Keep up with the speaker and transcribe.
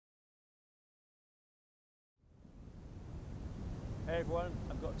everyone,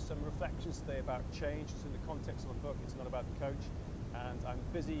 I've got some reflections today about change. It's in the context of a book, it's not about the coach, and I'm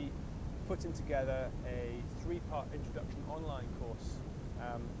busy putting together a 3-part introduction online course.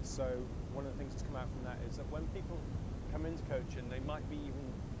 So one of the things that's come out from that is that when people come into coaching, they might be even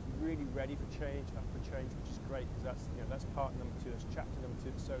really ready for change, up for change, which is great, because that's part number 2, that's chapter number 2,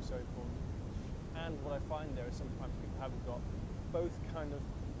 it's so important. And what I find there is sometimes people haven't got both kind of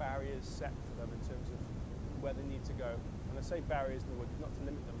barriers set for them in terms of where they need to go. And I say barriers in the word, not to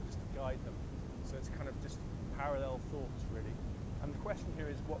limit them, just to guide them. So it's kind of just parallel thoughts, really. And the question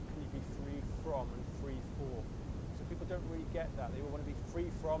here is, what can you be free from and free for? So people don't really get that. They all want to be free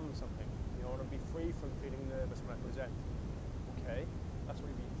from something. You know, want to be free from feeling nervous when I present. Okay, that's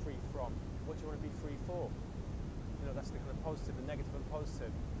what you be free from. What do you want to be free for? You know, that's the kind of positive, the negative and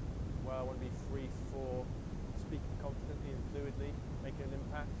positive. Well, I want to be free for speaking confidently and fluidly, making an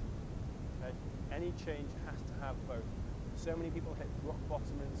impact. Okay, any change has to have both. So many people hit rock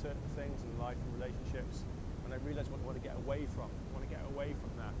bottom in certain things in life and relationships, and I realise what they want to get away from. You want to get away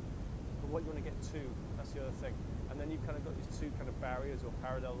from that. But what you want to get to, that's the other thing. And then you've kind of got these 2 kind of barriers or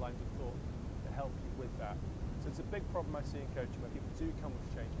parallel lines of thought to help you with that. So it's a big problem I see in coaching where people do come with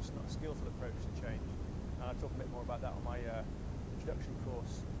change. It's not a skillful approach to change. And I'll talk a bit more about that on my introduction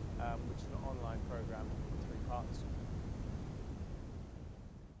course, which is an online program.